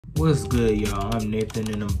What's good, y'all? I'm Nathan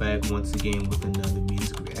and I'm back once again with another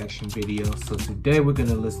music reaction video. So today we're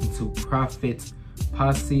gonna listen to Prophet's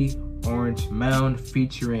Posse Orange Mound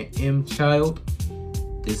featuring M Child.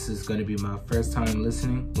 This is gonna be my first time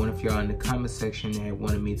listening. One of y'all in the comment section had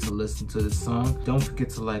wanted me to listen to the song. Don't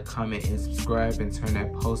forget to like, comment, and subscribe and turn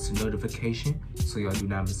that post notification so y'all do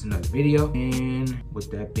not miss another video. And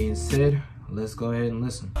with that being said, let's go ahead and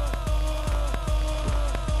listen.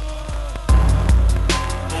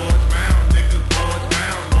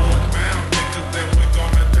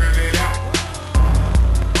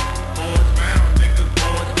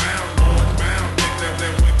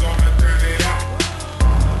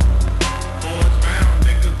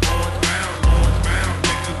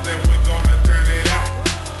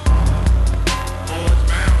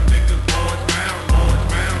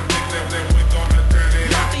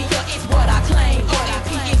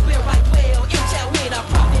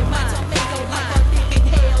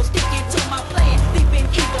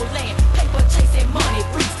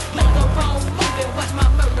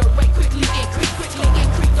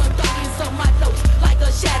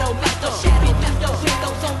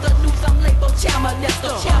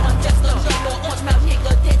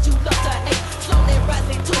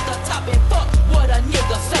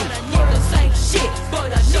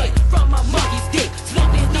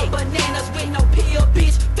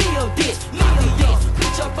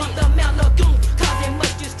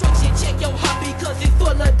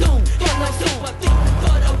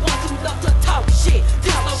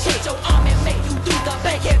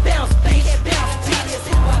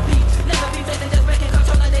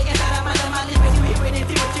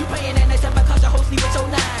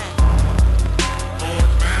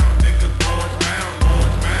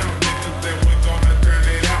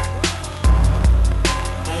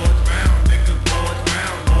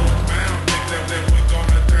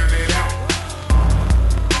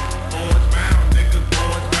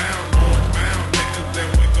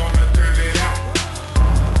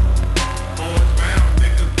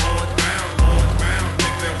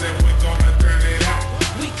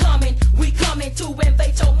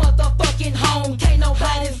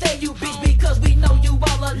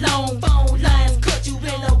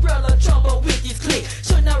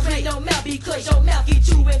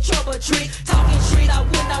 Talking shit, I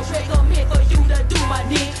would not recommend for you to do my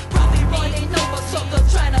dick. Probably running over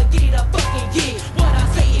suckers trying to get a fucking get. What I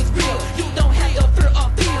say is real, you don't have to fear or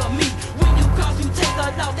feel me. When you cross, you take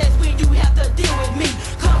a loss, that's when you have to deal with me.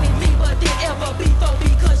 Coming deeper than ever before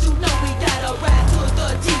because you know we gotta ride to the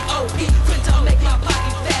T.O.E. Quick to make my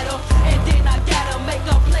pockets fatter, and then I gotta make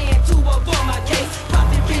a plan to avoid my case.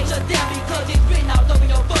 Popping picture down because it's written all over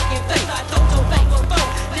your fucking face. I told your bank before,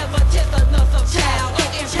 never test another child.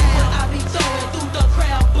 I be throwing through the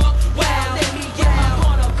crowd, but wow, let me get my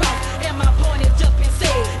point across. And my point is just been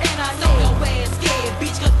said, and I know your ass scared,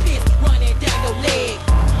 bitch, cause piss running down your leg.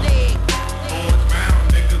 Orange Mound,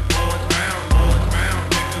 niggas, Orange Mound,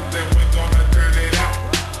 niggas, then we gonna turn it out.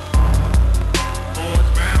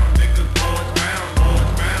 Orange Mound, niggas, Orange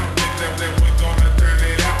Mound, niggas, then we gonna turn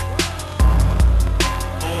it out.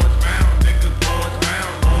 Orange Mound, niggas, Orange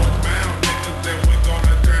Mound, niggas, then we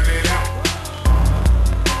gonna turn it out.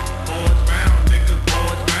 Orange Mound, niggas,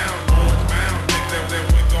 Orange Mound, niggas, then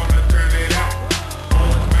we gonna turn it out.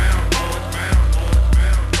 Orange Mound, Orange Mound, Orange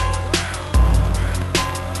Mound, Orange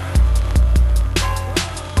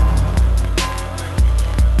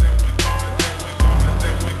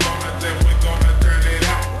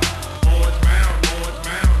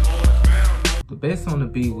The bass on the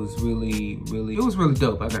beat was really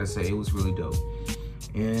dope. I gotta say, it was really dope.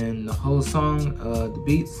 And the whole song, the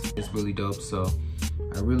beats is really dope. So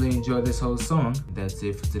I really enjoyed this whole song. That's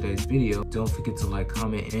it for today's video. Don't forget to like,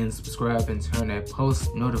 comment, and subscribe, and turn that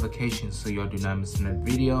post notification so y'all do not miss another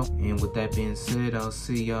video. And with that being said, I'll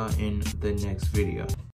see y'all in the next video.